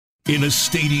In a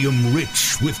stadium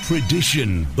rich with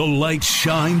tradition, the lights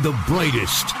shine the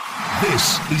brightest.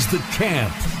 This is The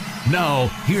Camp. Now,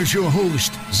 here's your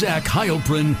host, Zach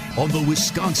Heilprin, on the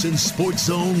Wisconsin Sports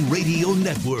Zone Radio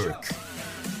Network.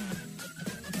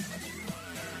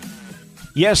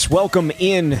 Yes, welcome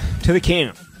in to The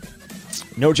Camp.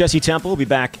 No Jesse Temple will be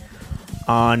back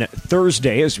on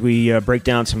Thursday as we break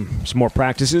down some more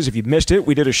practices. If you missed it,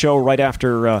 we did a show right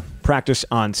after practice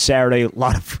on Saturday. A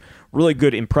lot of really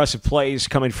good, impressive plays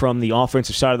coming from the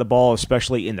offensive side of the ball,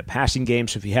 especially in the passing game.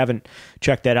 So if you haven't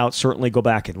checked that out, certainly go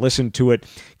back and listen to it.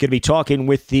 Going to be talking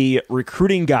with the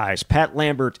recruiting guys, Pat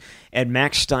Lambert and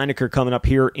Max Steinecker, coming up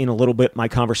here in a little bit. My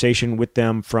conversation with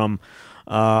them from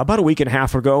about a week and a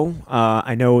half ago.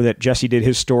 I know that Jesse did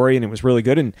his story, and it was really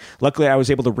good. And luckily, I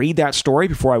was able to read that story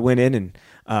before I went in and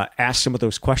asked some of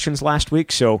those questions last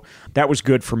week. So that was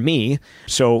good for me.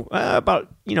 So about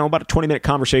a 20-minute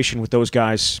conversation with those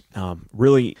guys.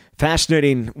 Really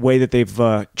fascinating way that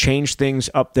they've changed things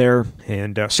up there,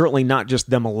 and certainly not just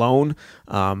them alone.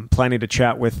 Planning to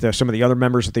chat with some of the other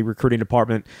members of the recruiting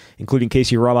department, including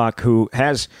Casey Robach, who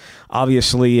has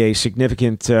obviously a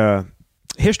significant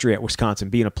history at Wisconsin,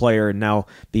 being a player and now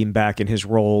being back in his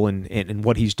role and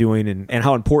what he's doing and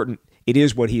how important it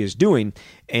is what he is doing.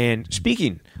 And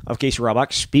speaking of Casey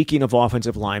Robach, speaking of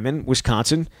offensive linemen,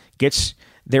 Wisconsin gets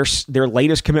their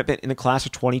latest commitment in the class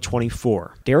of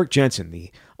 2024. Derek Jensen,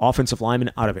 the offensive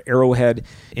lineman out of Arrowhead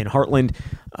in Heartland,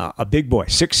 a big boy,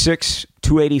 6'6",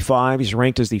 285. He's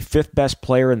ranked as the fifth best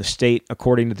player in the state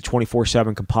according to the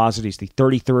 24/7 composite. He's the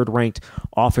 33rd ranked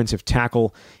offensive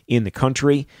tackle in the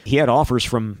country. He had offers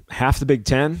from half the Big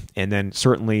Ten, and then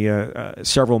certainly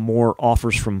several more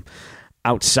offers from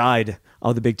outside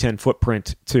of the Big Ten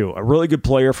footprint too. A really good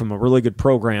player from a really good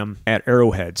program at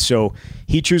Arrowhead. So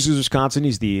he chooses Wisconsin.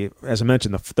 He's as I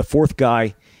mentioned, the fourth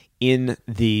guy in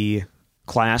the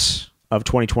class of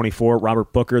 2024.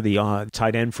 Robert Booker, the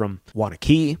tight end from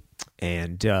Waunakee,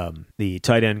 and the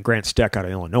tight end Grant Steck out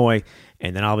of Illinois,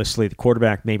 and then obviously the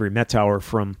quarterback Mabry Mettauer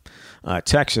from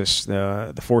Texas,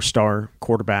 the four-star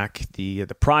quarterback, the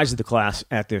prize of the class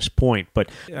at this point. But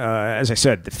as I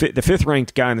said, the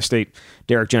fifth-ranked guy in the state,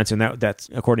 Derek Jensen, that's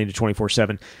according to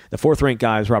 24/7. The fourth-ranked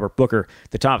guy is Robert Booker.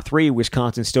 The top three,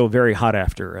 Wisconsin still very hot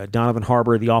after. Donovan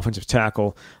Harbor, the offensive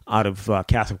tackle out of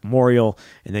Catholic Memorial,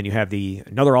 and then you have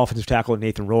another offensive tackle,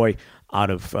 Nathan Roy, out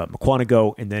of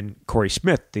Mukwonago, and then Corey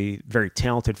Smith, the very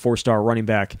talented four-star running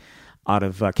back out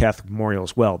of Catholic Memorial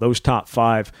as well. Those top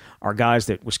five are guys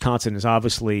that Wisconsin is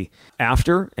obviously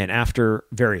after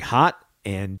very hot,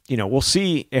 and we'll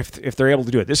see if they're able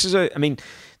to do it. This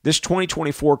this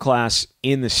 2024 class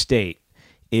in the state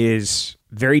is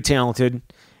very talented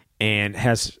and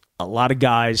has a lot of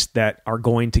guys that are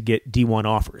going to get D1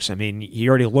 offers. I mean, you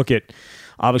already look at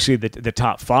obviously the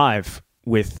top five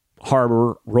with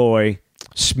Harbor, Roy,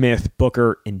 Smith,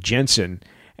 Booker, and Jensen.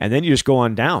 And then you just go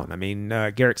on down. I mean,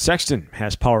 Garrett Sexton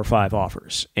has Power 5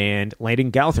 offers, and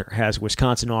Landon Gauther has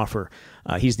Wisconsin offer.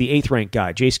 He's the 8th-ranked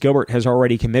guy. Jace Gilbert has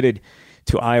already committed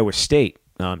to Iowa State.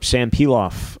 Sam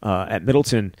Piloff at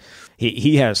Middleton,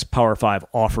 he has Power 5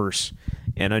 offers.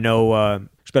 And I know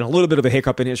there's been a little bit of a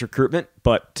hiccup in his recruitment,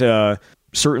 but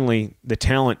certainly the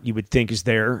talent you would think is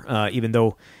there, even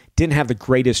though didn't have the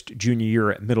greatest junior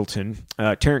year at Middleton.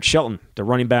 Terrence Shelton, the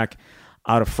running back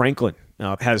out of Franklin,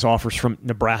 has offers from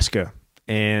Nebraska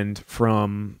and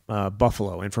from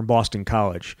Buffalo and from Boston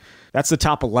College. That's the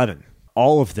top 11.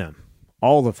 All of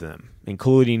them,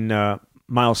 including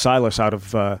Miles Silas out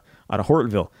of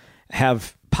Hortonville,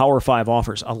 have Power 5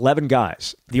 offers. 11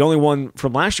 guys. The only one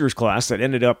from last year's class that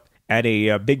ended up at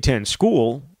a Big Ten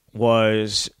school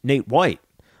was Nate White.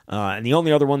 And the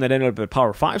only other one that ended up at a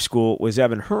Power 5 school was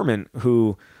Evan Herman,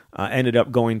 who ended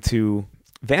up going to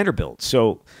Vanderbilt.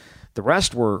 So the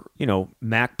rest were,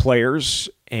 MAC players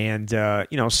and,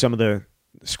 some of the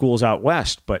schools out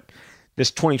west. But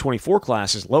this 2024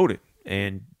 class is loaded.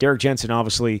 And Derek Jensen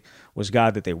obviously was a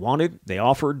guy that they wanted. They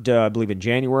offered, I believe, in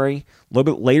January, a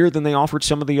little bit later than they offered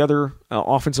some of the other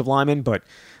offensive linemen, but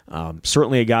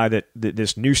certainly a guy that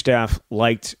this new staff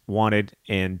liked, wanted,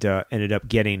 and ended up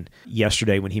getting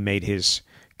yesterday when he made his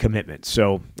commitment.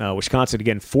 So Wisconsin,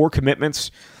 again, 4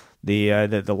 commitments.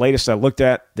 The latest I looked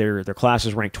at, their class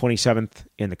is ranked 27th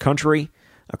in the country,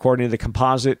 according to the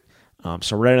composite.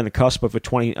 So right on the cusp of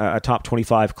a top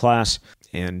 25 class,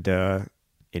 and a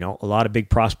lot of big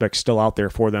prospects still out there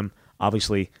for them,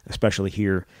 obviously, especially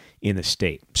here in the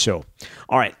state. So,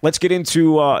 all right, let's get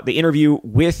into the interview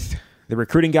with the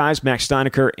recruiting guys, Max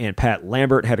Steinecker and Pat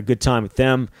Lambert. Had a good time with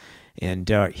them, and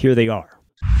here they are.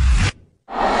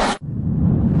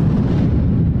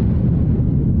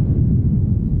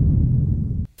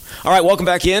 All right, welcome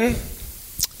back in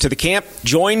to the camp.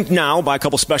 Joined now by a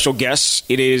couple special guests.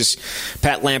 It is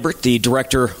Pat Lambert, the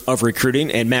Director of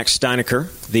Recruiting, and Max Steinecker,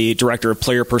 the Director of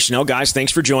Player Personnel. Guys,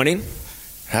 thanks for joining.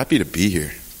 Happy to be here.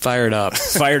 Fired up.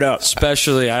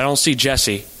 Especially, I don't see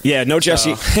Jesse. Yeah, no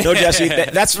Jesse. No Jesse.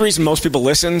 That's the reason most people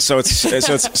listen. So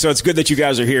it's good that you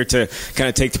guys are here to kind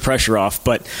of take the pressure off.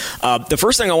 But the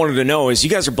first thing I wanted to know is you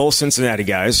guys are both Cincinnati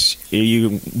guys.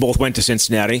 You both went to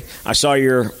Cincinnati. I saw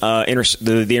your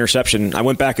the interception. I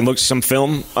went back and looked at some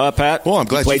film, Pat. Well, I'm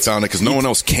glad you found it because no one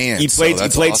else can. You played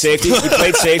awesome. safety. You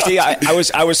played safety. I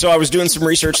was doing some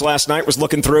research last night. Was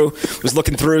looking through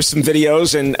some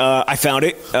videos and I found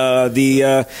it.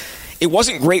 It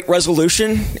wasn't great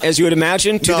resolution, as you would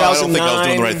imagine. 2009. No, I don't think I was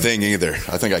doing the right thing either.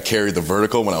 I think I carried the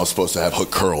vertical when I was supposed to have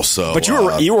hook curl. So, but you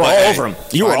were all over him.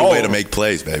 You were all way to make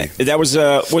plays, baby. That was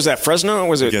that Fresno? Or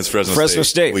was it against Fresno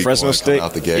State? Fresno State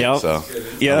out the gate. Yep. So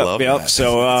yep.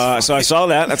 So I saw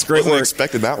that. That's great work.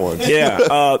 Expected that one.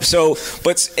 Yeah.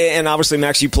 And obviously,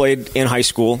 Max, you played in high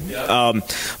school.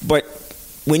 But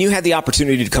when you had the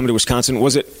opportunity to come to Wisconsin,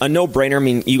 was it a no-brainer? I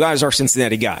mean, you guys are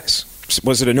Cincinnati guys.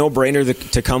 Was it a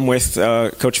no-brainer to come with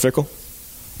Coach Fickell?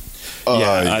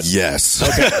 Yes.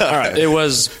 Okay. All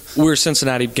right. We're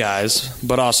Cincinnati guys,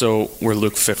 but also we're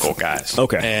Luke Fickell guys.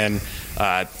 Okay. And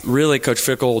really, Coach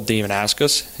Fickell didn't even ask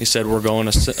us. He said, we're going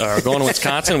to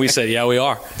Wisconsin. We said, yeah, we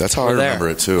are. That's how I remember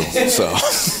it, too. So,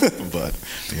 but,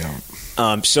 you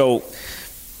know. So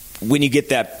when you get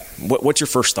that, what's your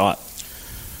first thought?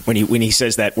 When he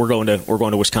says that we're going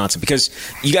to Wisconsin, because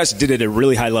you guys did it at a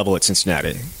really high level at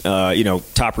Cincinnati,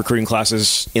 top recruiting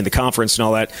classes in the conference and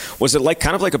all that. Was it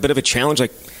kind of like a bit of a challenge?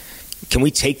 Like, can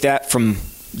we take that from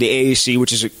the AAC,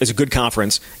 which is a good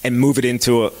conference, and move it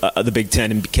into the Big Ten?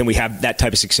 And can we have that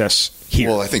type of success here?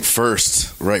 Well, I think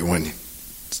first, right when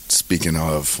speaking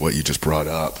of what you just brought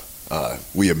up,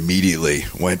 we immediately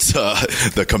went to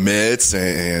the commits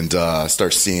and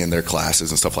start seeing their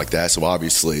classes and stuff like that. So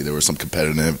obviously there was some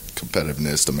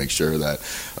competitiveness to make sure that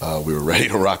we were ready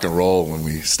to rock and roll when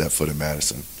we stepped foot in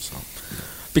Madison. So,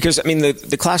 because I mean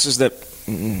the classes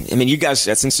you guys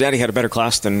at Cincinnati had a better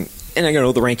class than. And I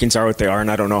know the rankings are what they are, and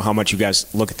I don't know how much you guys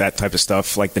look at that type of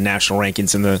stuff, like the national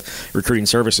rankings and the recruiting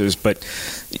services. But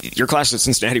your classes at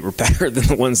Cincinnati were better than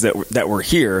the ones that were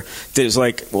here. It's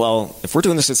like, well, if we're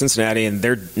doing this at Cincinnati and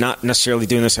they're not necessarily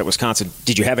doing this at Wisconsin,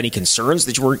 did you have any concerns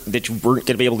that you weren't going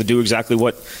to be able to do exactly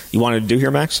what you wanted to do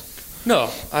here, Max? No,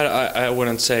 I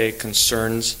wouldn't say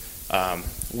concerns.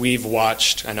 We've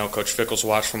watched. I know Coach Fickell's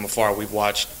watched from afar. We've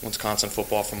watched Wisconsin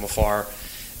football from afar.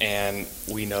 And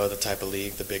we know the type of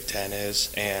league the Big Ten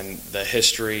is, and the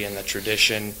history and the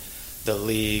tradition, the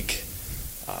league,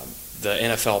 the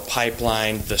NFL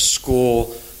pipeline, the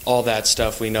school, all that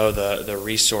stuff. We know the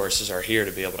resources are here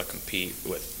to be able to compete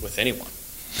with anyone.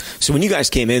 So when you guys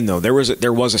came in, though, there was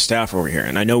a staff over here,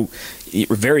 and I know you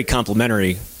were very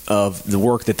complimentary of the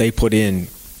work that they put in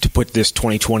to put this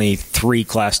 2023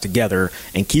 class together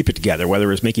and keep it together, whether it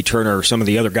was Mickey Turner or some of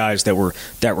the other guys that were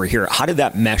here. How did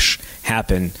that mesh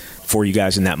happen for you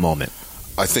guys in that moment?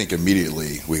 I think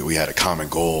immediately we had a common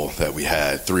goal that we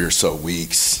had 3 or so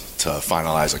weeks to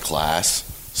finalize a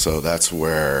class. So that's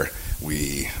where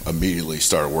we immediately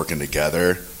started working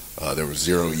together. There was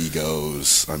zero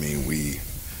egos. I mean, we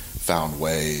found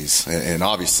ways, and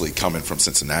obviously coming from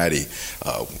Cincinnati,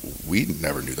 we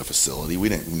never knew the facility.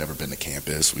 We've never been to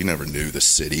campus. We never knew the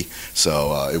city.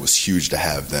 So it was huge to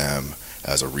have them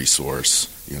as a resource,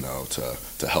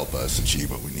 to help us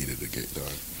achieve what we needed to get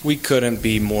done. We couldn't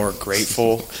be more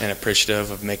grateful and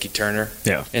appreciative of Mickey Turner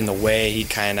in the way he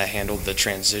kind of handled the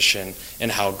transition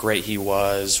and how great he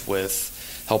was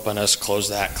with helping us close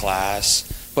that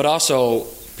class. But also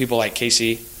people like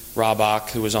Casey Robach,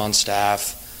 who was on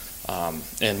staff,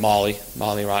 and Molly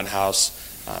Rottenhouse,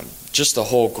 just the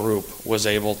whole group was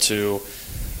able to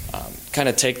kind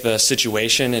of take the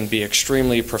situation and be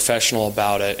extremely professional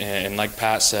about it. And like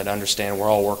Pat said, understand we're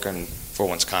all working for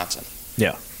Wisconsin.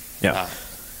 Yeah.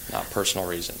 Not personal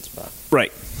reasons, but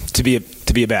right to be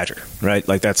a Badger, right?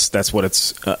 Like that's what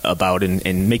it's about.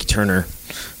 And Mickey Turner,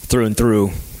 through and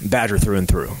through, Badger through and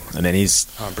through. I mean, he's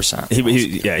 100%.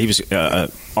 He was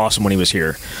awesome when he was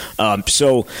here.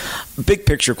 So, big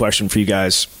picture question for you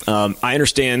guys. I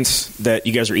understand that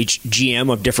you guys are each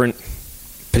GM of different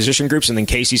position groups, and then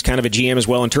Casey's kind of a GM as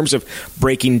well in terms of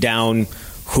breaking down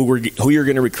who you're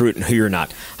going to recruit and who you're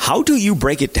not. How do you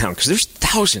break it down? Because there's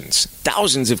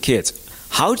thousands of kids.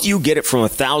 How do you get it from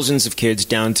thousands of kids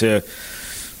down to,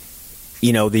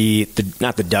 the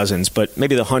not the dozens, but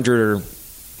maybe the 100 or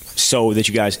so that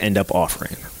you guys end up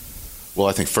offering? Well,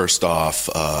 I think first off,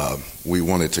 we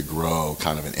wanted to grow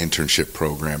kind of an internship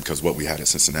program because what we had at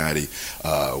Cincinnati,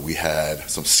 we had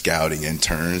some scouting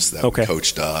interns that we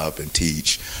coached up and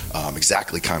teach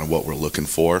exactly kind of what we're looking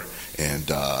for.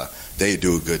 And they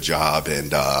do a good job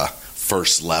and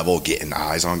first level getting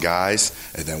eyes on guys.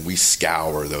 And then we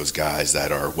scour those guys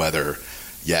that are whether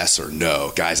yes or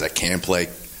no, guys that can play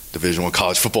Division I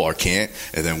college football or can't.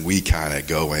 And then we kind of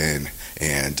go in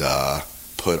and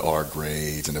put our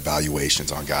grades and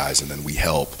evaluations on guys, and then we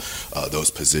help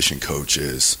those position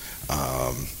coaches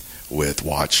with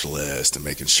watch list and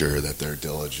making sure that they're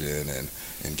diligent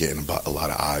and getting a lot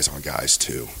of eyes on guys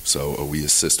too. So we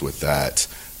assist with that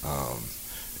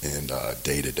and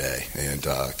day to day, and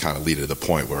kind of lead to the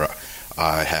point where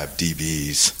I have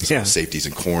DBs, so safeties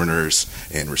and corners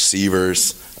and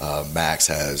receivers. Max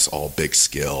has all big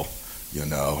skill,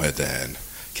 and then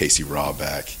Casey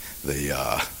Rawback,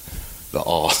 the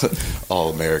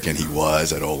all-American he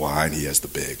was at O-line, he has the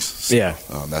bigs. So,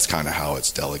 that's kind of how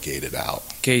it's delegated out.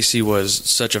 Casey was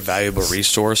such a valuable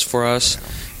resource for us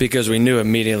because we knew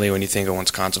immediately when you think of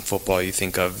Wisconsin football, you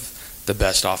think of the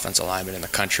best offensive lineman in the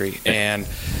country. And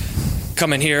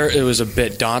coming here, it was a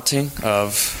bit daunting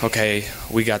of, okay,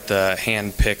 we got the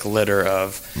hand-picked litter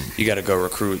of you got to go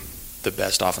recruit the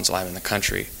best offensive lineman in the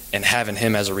country. And having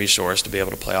him as a resource to be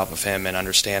able to play off of him and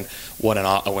understand what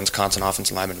a Wisconsin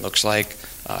offensive lineman looks like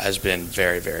has been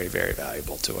very, very, very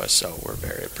valuable to us. So we're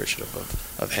very appreciative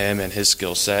of him and his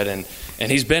skill set. And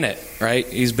he's been it, right?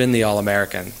 He's been the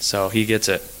All-American, so he gets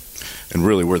it. And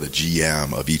really, we're the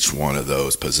GM of each one of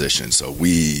those positions. So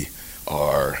we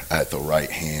are at the right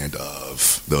hand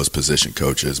of those position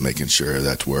coaches, making sure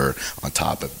that we're on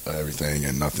top of everything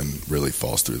and nothing really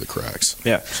falls through the cracks.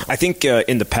 Yeah. I think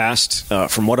in the past,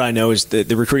 from what I know, is the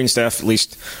recruiting staff, at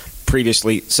least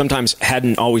previously, sometimes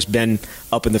hadn't always been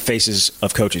up in the faces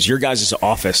of coaches. Your guys'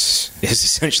 office is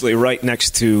essentially right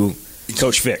next to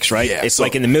Coach Fix, right? Yeah, it's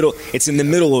like in the middle. It's in the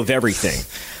middle of everything.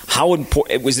 How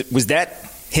important was that?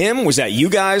 Him? Was that you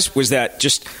guys? Was that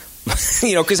just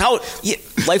because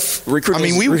life recruiting? I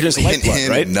mean, we lifeblood,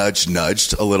 right?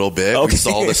 nudged a little bit. Okay. We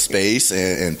saw the space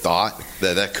and thought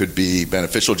that could be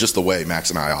beneficial. Just the way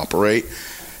Max and I operate,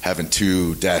 having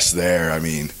two desks there. I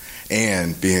mean,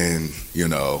 and being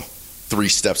 3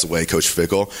 steps away, Coach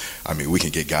Fickle. I mean, we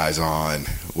can get guys on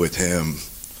with him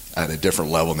at a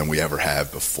different level than we ever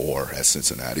have before at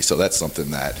Cincinnati. So that's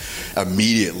something that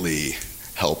immediately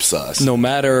helps us. No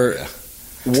matter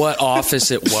what office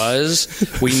it was,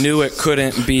 we knew it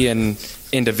couldn't be an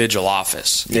individual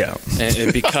office. Yeah.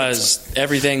 And because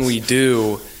everything we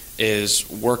do is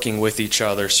working with each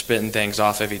other, spitting things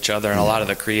off of each other, and a lot of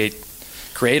the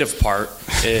creative part,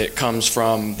 it comes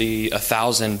from the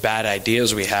 1,000 bad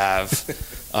ideas we have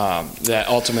that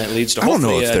ultimately leads to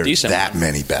hopefully a decent one. I don't know if there's that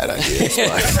many bad ideas.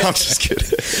 But I'm just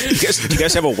kidding. Do you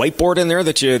guys have a whiteboard in there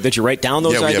that you write down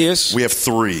those ideas? We have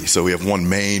 3. So we have one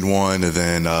main one and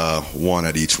then one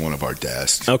at each one of our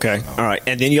desks. Okay. All right.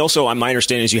 And then you also, my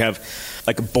understanding is you have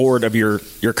like a board of your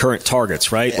current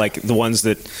targets, right? Yeah. Like the ones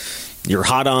that you're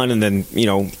hot on, and then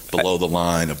below the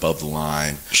line, above the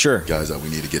line. Sure. Guys that we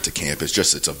need to get to campus.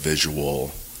 It's a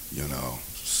visual,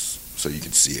 so you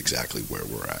can see exactly where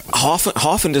we're at. How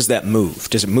often does that move?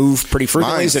 Does it move pretty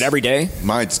frequently? Is it every day?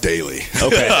 Mine's daily.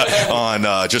 Okay.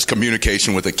 On just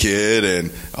communication with a kid,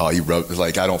 and I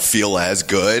don't feel as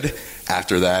good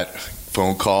after that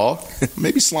phone call.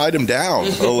 Maybe slide him down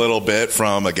a little bit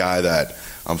from a guy that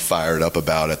I'm fired up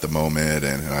about at the moment,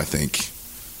 and I think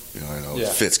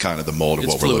fits kind of the mold of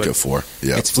what we're looking for.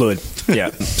 Yeah, it's fluid.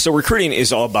 Yeah. So recruiting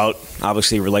is all about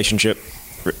obviously relationships.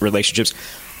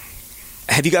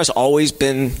 Have you guys always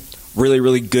been really,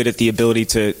 really good at the ability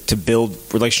to build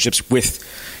relationships with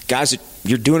guys that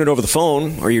you're doing it over the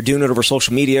phone, or you're doing it over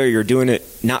social media, or you're doing it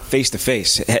not face to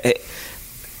face?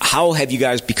 How have you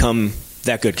guys become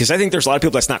that good? Because I think there's a lot of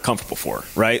people that's not comfortable for,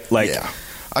 right?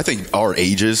 I think our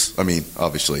ages. I mean,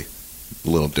 obviously, a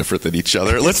little different than each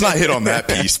other. Let's not hit on that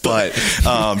piece, but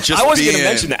just I wasn't going to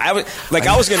mention that. I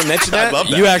was going to mention that. I love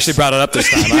that. You actually brought it up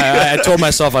this time. I told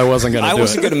myself I wasn't going to do it. I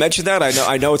wasn't going to mention that.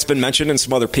 I know it's been mentioned in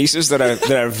some other pieces that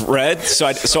I've read. So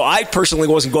I personally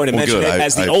wasn't going to mention it.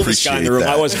 As the oldest guy in the room,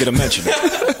 I wasn't going to mention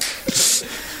it.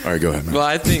 All right, go ahead, man. Well,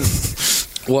 I think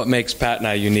what makes Pat and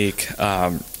I unique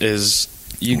is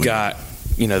you got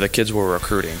the kids we're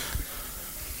recruiting.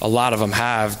 a lot of them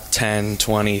have 10,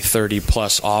 20, 30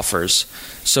 plus offers.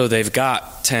 So they've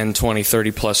got 10, 20,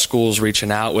 30 plus schools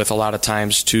reaching out with a lot of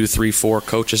times 2, 3, 4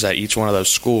 coaches at each one of those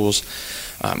schools.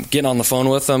 Getting on the phone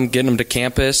with them, getting them to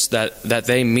campus that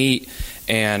they meet.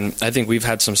 And I think we've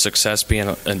had some success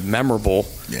being memorable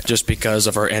just because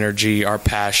of our energy, our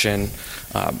passion,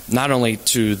 not only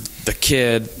to the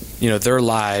kid, their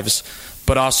lives,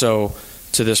 but also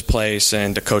to this place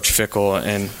and to Coach Fickell.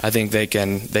 And I think they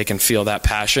can feel that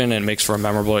passion, and it makes for a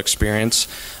memorable experience.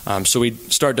 So we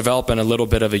start developing a little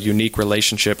bit of a unique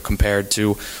relationship compared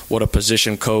to what a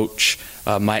position coach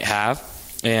might have.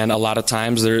 And a lot of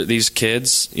times these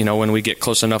kids, when we get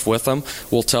close enough with them,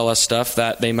 will tell us stuff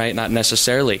that they might not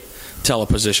necessarily tell a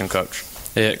position coach,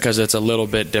 because it's a little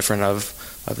bit different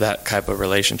of that type of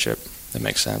relationship. That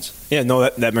makes sense. Yeah, no,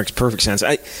 that makes perfect sense.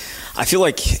 I feel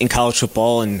like in college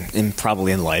football and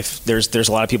probably in life, there's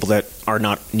a lot of people that are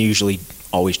not usually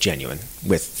always genuine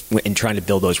in trying to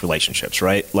build those relationships,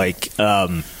 right? Like,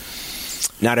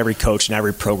 not every coach and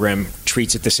every program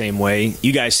treats it the same way.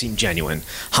 You guys seem genuine.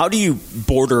 How do you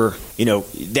border,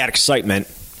 that excitement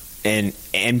and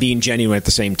being genuine at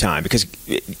the same time? Because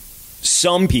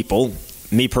some people,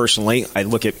 me personally, I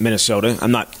look at Minnesota.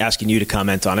 I'm not asking you to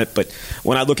comment on it, but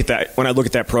when I look at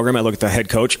that program, I look at the head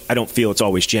coach, I don't feel it's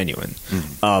always genuine.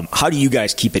 Mm-hmm. How do you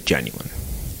guys keep it genuine?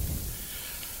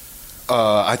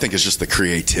 I think it's just the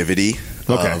creativity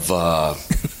of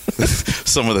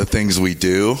some of the things we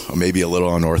do, maybe a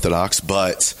little unorthodox,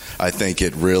 but I think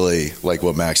it really, like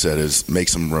what Max said,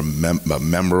 makes them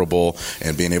memorable,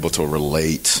 and being able to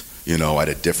relate, at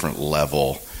a different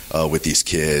level with these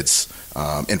kids,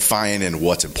 and finding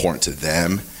what's important to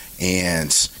them,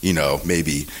 and,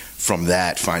 maybe from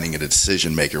that finding a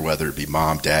decision maker, whether it be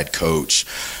mom, dad, coach,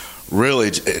 really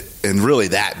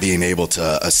that being able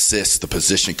to assist the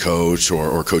position coach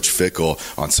or Coach Fickell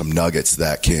on some nuggets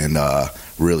that can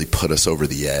really put us over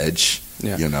the edge.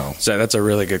 Yeah. So that's a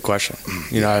really good question.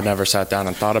 I never sat down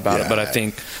and thought about it, but I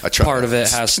think part of it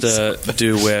has to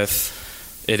do with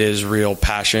it is real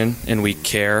passion, and we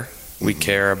care. We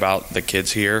care about the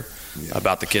kids here,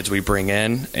 about the kids we bring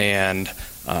in, and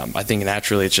I think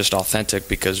naturally it's just authentic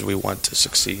because we want to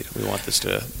succeed. We want this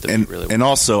to be really well. And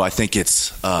also I think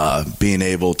it's being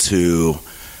able to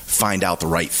find out the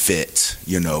right fit,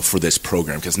 for this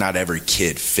program, because not every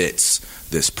kid fits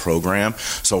this program.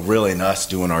 So really in us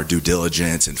doing our due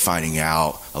diligence and finding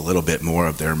out a little bit more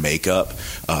of their makeup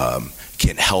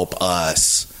can help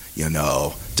us,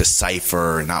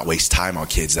 decipher and not waste time on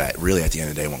kids that really at the end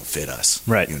of the day won't fit us.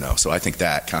 Right. So I think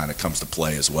that kind of comes to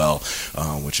play as well,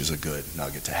 which is a good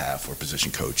nugget to have for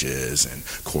position coaches and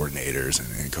coordinators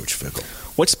and Coach Fickell.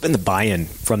 What's been the buy-in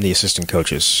from the assistant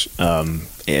coaches?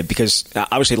 Because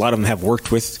obviously a lot of them have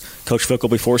worked with Coach Fickell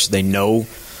before, so they know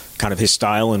kind of his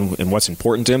style and what's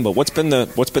important to him. But what's been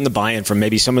the buy-in from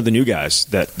maybe some of the new guys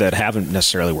that haven't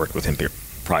necessarily worked with him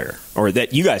prior, or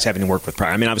that you guys haven't worked with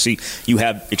prior? I mean, obviously you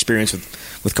have experience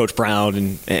with Coach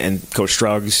Brown and Coach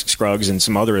Scruggs and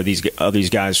some other of these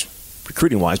guys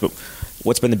recruiting wise, but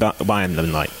what's been the buy-in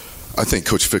been like? I think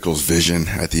Coach Fickell's vision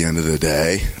at the end of the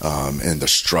day, and the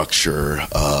structure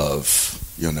of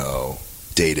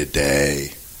day-to-day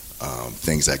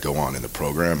things that go on in the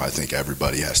program, I think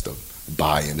everybody has to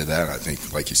buy into that. I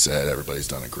think, like you said, everybody's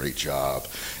done a great job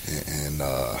and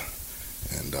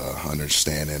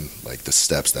understanding like the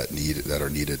steps that are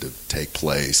needed to take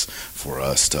place for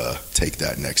us to take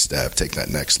that next step, take that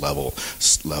next level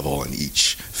in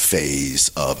each phase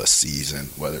of a season,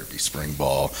 whether it be spring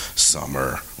ball,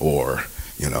 summer, or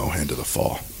into the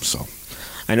fall. So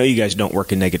I know you guys don't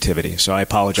work in negativity, so I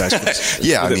apologize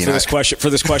for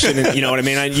this question. And, you know what I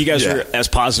mean? You guys are as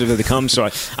positive as they come, so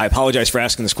I apologize for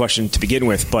asking this question to begin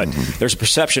with. But there's a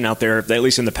perception out there, at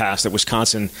least in the past, that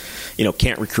Wisconsin,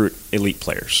 can't recruit elite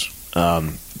players.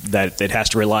 That it has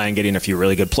to rely on getting a few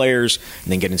really good players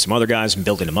and then getting some other guys and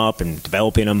building them up and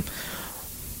developing them.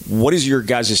 What is your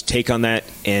guys' take on that?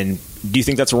 And do you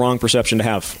think that's a wrong perception to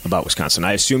have about Wisconsin?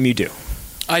 I assume you do.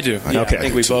 I do. Yeah, okay. I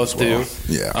think we both do.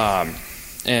 Yeah.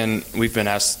 And we've been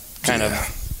asked kind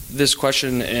of this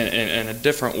question in a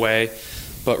different way,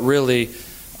 but really,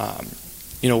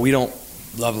 we don't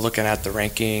love looking at the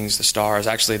rankings, the stars.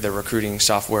 Actually, the recruiting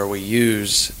software we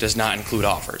use does not include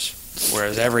offers,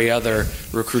 whereas every other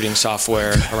recruiting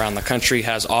software around the country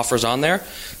has offers on there.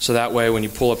 So that way, when you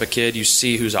pull up a kid, you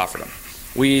see who's offered them.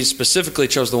 We specifically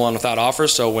chose the one without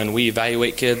offers, so when we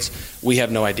evaluate kids, we have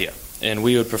no idea. And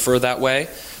we would prefer that way.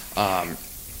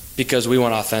 Because we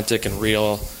want authentic and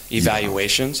real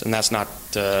evaluations, and that's not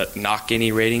to knock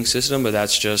any rating system, but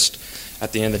that's just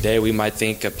at the end of the day, we might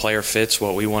think a player fits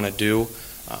what we want to do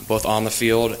both on the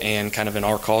field and kind of in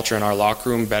our culture, in our locker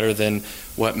room, better than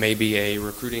what maybe a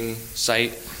recruiting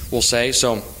site will say.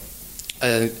 So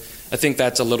I think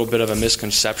that's a little bit of a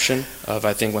misconception of,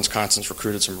 I think Wisconsin's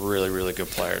recruited some really, really good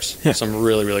players. Yeah. Some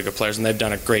really, really good players, and they've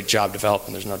done a great job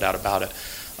developing, there's no doubt about it.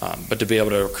 But to be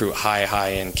able to recruit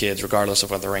high-end kids, regardless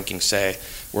of what the rankings say,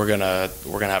 we're gonna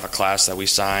have a class that we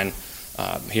sign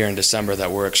here in December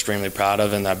that we're extremely proud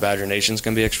of, and that Badger Nation's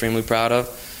going to be extremely proud of,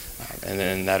 and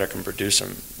then that can produce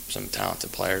some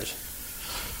talented players.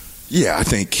 Yeah, I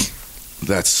think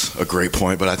that's a great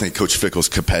point, but I think Coach Fickell's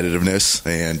competitiveness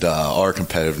and our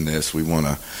competitiveness, we want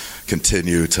to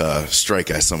continue to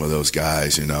strike at some of those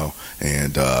guys, and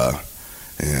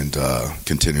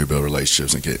continue to build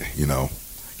relationships and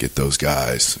get those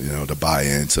guys, to buy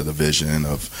into the vision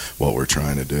of what we're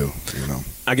trying to do.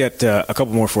 I got a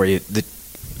couple more for you.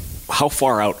 How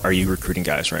far out are you recruiting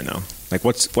guys right now? Like,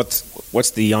 what's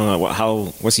the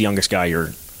youngest guy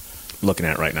you're looking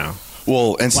at right now?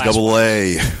 Well,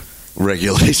 NCAA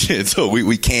regulations, so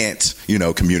we can't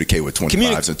communicate with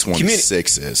 25s and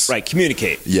 26s. Right,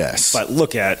 communicate. Yes, but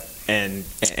look at and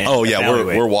oh yeah,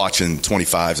 evaluate. we're watching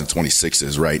 25s and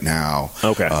 26s right now.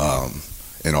 Okay.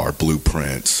 In our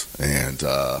blueprints, and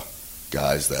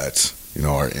guys that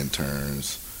our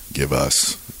interns give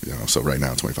us. So right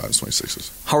now 25s and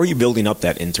 26s. How are you building up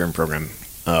that intern program?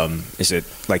 Is it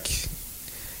like,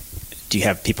 do you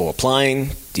have people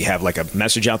applying? Do you have like a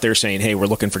message out there saying, hey, we're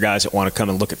looking for guys that want to come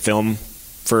and look at film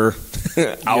for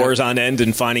hours on end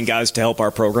and finding guys to help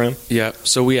our program? Yeah,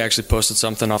 so we actually posted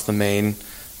something off the main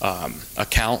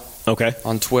account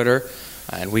on Twitter,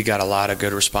 and we got a lot of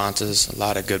good responses, a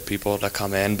lot of good people to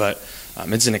come in, but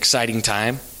it's an exciting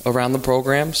time around the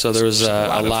program, so there was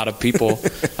a lot of people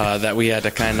that we had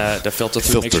to kind of filter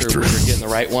through, make sure we were getting the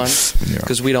right ones,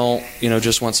 because we don't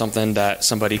just want something that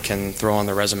somebody can throw on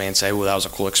their resume and say, well, that was a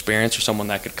cool experience, or someone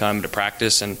that could come to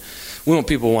practice, and we want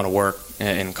people who want to work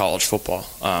in college football.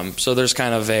 So there's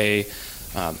kind of a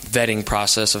vetting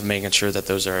process of making sure that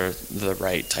those are the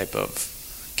right type of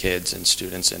kids and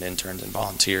students and interns and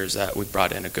volunteers, that we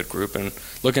brought in a good group and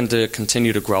looking to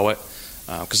continue to grow it,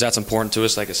 because that's important to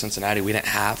us. Like at Cincinnati, we didn't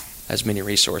have as many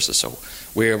resources, so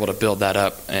we were able to build that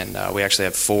up, and we actually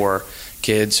have 4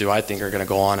 kids who I think are going to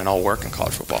go on and all work in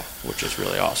college football, which is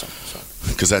really awesome.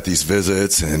 Because at these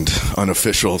visits and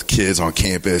unofficial kids on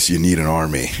campus, you need an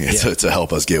army to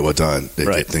help us get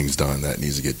get things done that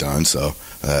needs to get done. So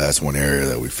that's one area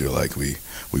that we feel like we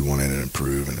want to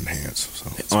improve and enhance.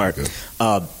 So all right. Good.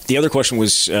 The other question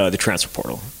was the transfer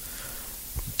portal.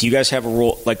 Do you guys have a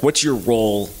role? Like, what's your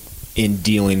role in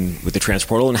dealing with the transfer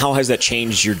portal, and how has that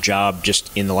changed your job just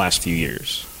in the last few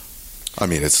years? I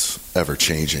mean, it's ever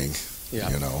changing. Yeah.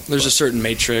 There's a certain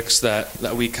matrix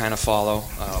that we kind of follow.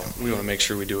 We want to make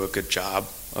sure we do a good job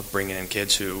of bringing in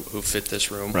kids who fit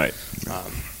this room. Right.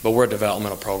 But we're a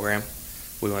developmental program.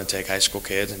 We want to take high school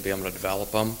kids and be able to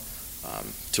develop them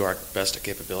to our best of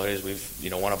capabilities.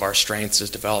 One of our strengths is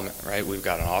development, right? We've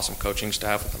got an awesome coaching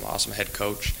staff with an awesome head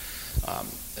coach.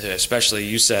 Especially,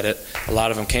 you said it, a lot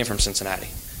of them came from Cincinnati,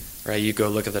 right? You go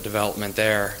look at the development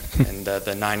there, and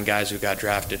the 9 guys who got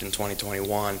drafted in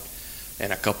 2021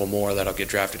 and a couple more that'll get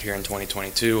drafted here in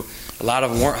 2022, a lot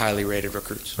of them weren't highly rated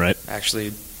recruits. Right.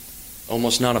 Actually,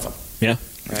 almost none of them. Yeah.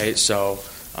 Right? So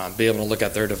be able to look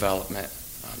at their development.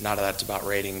 Not that it's about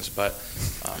ratings, but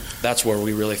that's where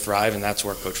we really thrive, and that's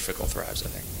where Coach Fickell thrives, I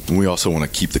think. And we also want to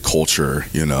keep the culture,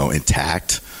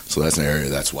 intact. So that's an area,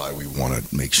 that's why we want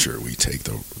to make sure we take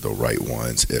the right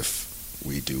ones if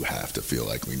we do have to feel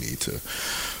like we need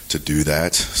to do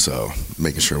that. So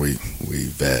making sure we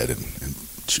vet and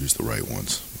choose the right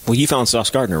ones. Well, you found Sauce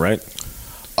Gardner, right?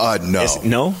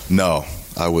 No. No.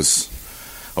 I was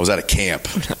at a camp.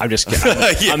 I'm just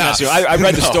kidding. I'm messing with you. I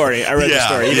read the story. The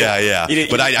story.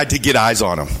 But I did get eyes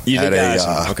on him at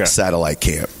a satellite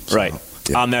camp. So, right.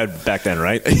 Yeah. On that back then,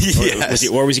 right? Yes.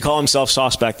 Or was he calling himself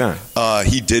Sauce back then?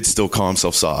 He did still call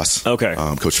himself Sauce. Okay.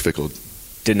 Coach Fickell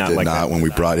did not when we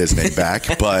brought his name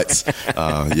back, but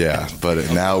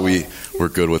but now we're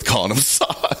good with calling him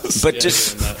Sauce. But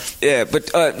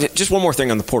just one more thing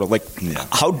on the portal. Like,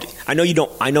 how I know you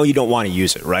don't want to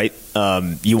use it, right?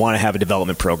 You want to have a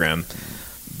development program,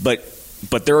 but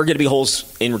there are going to be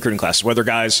holes in recruiting classes, whether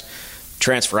guys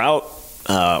transfer out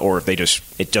or if it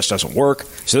just doesn't work.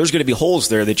 So there's going to be holes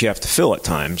there that you have to fill at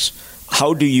times.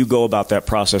 How do you go about that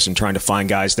process in trying to find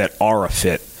guys that are a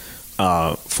fit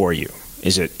for you?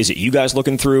 Is it you guys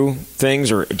looking through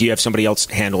things, or do you have somebody else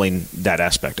handling that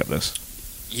aspect of this?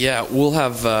 Yeah, we'll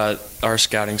have our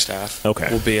scouting staff. Okay.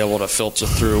 We'll be able to filter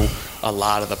through a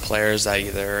lot of the players that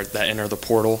enter the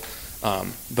portal.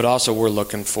 But also we're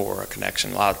looking for a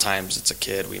connection. A lot of times it's a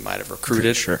kid we might have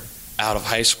recruited out of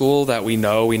high school that we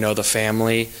know the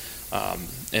family,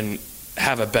 and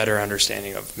have a better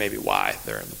understanding of maybe why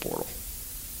they're in the portal.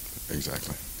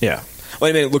 Exactly. Yeah. Well,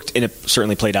 I mean, it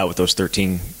certainly played out with those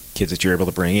 13 kids that you're able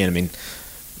to bring in. I mean,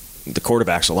 the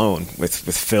quarterbacks alone, with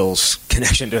Phil's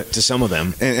connection to some of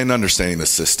them. And understanding the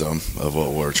system of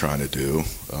what we're trying to do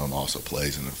also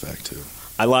plays an effect, too.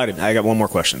 I lied. I got one more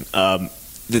question.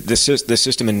 The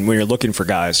system, and when you're looking for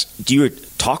guys, do you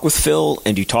talk with Phil,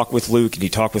 and do you talk with Luke, and do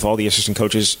you talk with all the assistant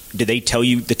coaches? Do they tell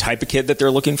you the type of kid that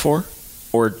they're looking for?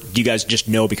 Or do you guys just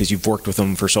know because you've worked with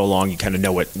them for so long, you kind of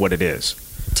know what it is?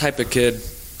 Type of kid,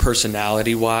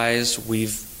 personality-wise,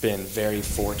 we've been very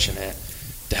fortunate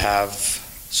to have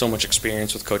so much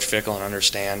experience with Coach Fickell and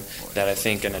understand that I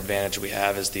think an advantage we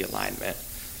have is the alignment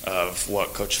of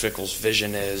what Coach Fickell's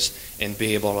vision is and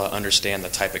be able to understand the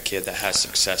type of kid that has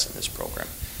success in this program.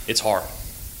 It's hard,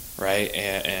 right?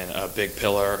 And a big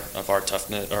pillar of our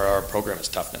toughness, or our program, is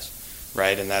toughness,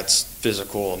 right? And that's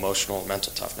physical, emotional,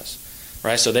 mental toughness,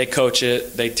 right? So they coach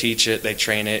it, they teach it, they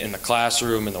train it in the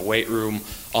classroom, in the weight room,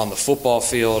 on the football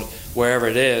field, wherever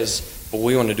it is, but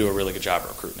we want to do a really good job of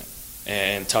recruiting it.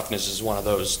 And toughness is one of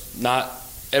those, not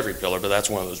every pillar, but that's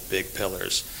one of those big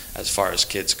pillars as far as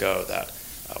kids go that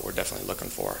we're definitely looking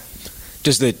for.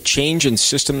 Does the change in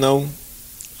system, though,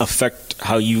 affect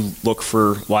how you look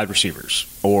for wide receivers,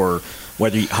 or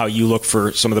how you look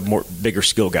for some of the more bigger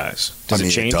skill guys? Does it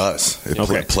change? It does.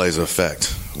 It plays an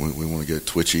effect. We want to get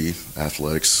twitchy,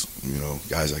 athletics,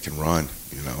 guys that can run,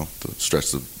 to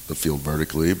stretch the field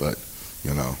vertically, but,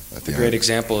 at the end. A great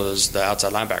example is the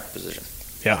outside linebacker position.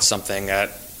 Yeah. It's something at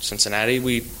Cincinnati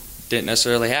we didn't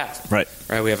necessarily have. Right.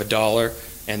 We have a dollar,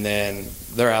 and then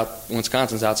they're out.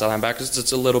 Wisconsin's outside linebackers.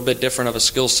 It's a little bit different of a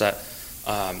skill set,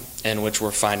 in which we're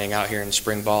finding out here in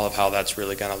spring ball of how that's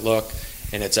really going to look,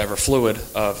 and it's ever fluid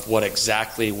of what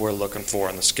exactly we're looking for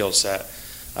in the skill set.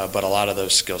 But a lot of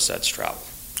those skill sets travel.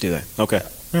 Do they? Okay.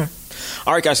 Yeah.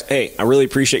 All right, guys. Hey, I really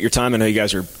appreciate your time. I know you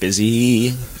guys are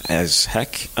busy as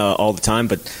heck all the time,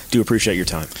 but do appreciate your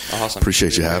time. Awesome.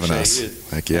 Appreciate you having us.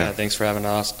 Heck yeah. Yeah. Thanks for having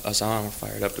us on. We're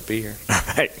fired up to be here. All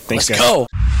right. Thanks, Let's guys. go.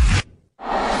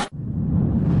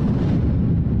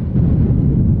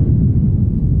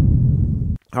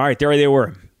 All right, there they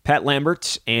were. Pat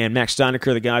Lambert and Max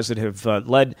Steinecker, the guys that have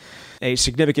led a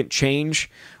significant change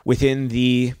within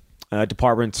the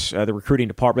department, the recruiting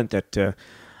department. That,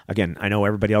 again, I know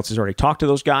everybody else has already talked to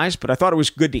those guys, but I thought it was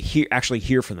good to actually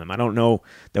hear from them. I don't know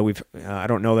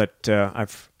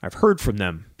that I've heard from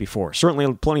them before.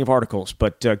 Certainly, plenty of articles,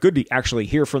 but good to actually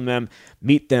hear from them,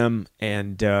 meet them,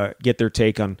 and get their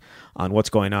take on what's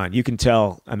going on. You can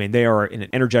tell. I mean, they are an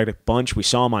energetic bunch. We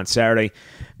saw them on Saturday.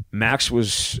 Max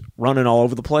was running all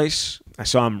over the place. I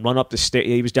saw him run up the stairs.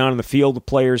 He was down in the field with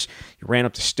players. He ran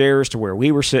up the stairs to where we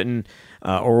were sitting,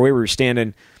 or where we were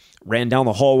standing, ran down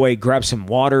the hallway, grabbed some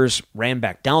waters, ran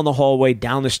back down the hallway,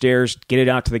 down the stairs, get it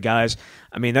out to the guys.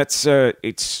 I mean, that's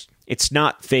it's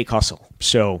not fake hustle.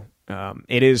 So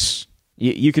it is.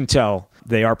 You can tell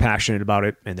they are passionate about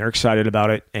it, and they're excited about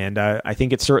it, and I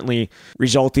think it's certainly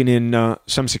resulting in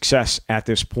some success at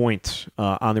this point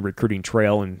on the recruiting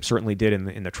trail, and certainly did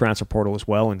in the transfer portal as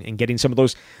well, and getting some of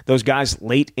those guys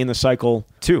late in the cycle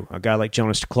too. A guy like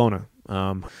Jonas Taclona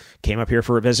came up here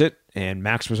for a visit, and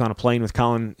Max was on a plane with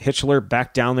Colin Hitchler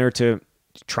back down there to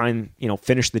try and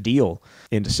finish the deal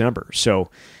in December.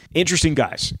 So interesting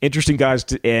guys,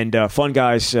 and fun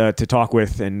guys to talk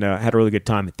with, and had a really good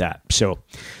time at that. So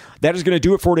that is going to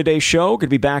do it for today's show. Going to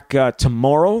be back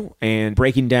tomorrow and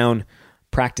breaking down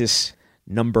practice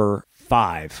number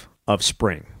 5 of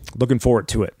spring. Looking forward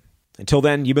to it. Until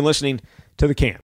then, you've been listening to The Camp.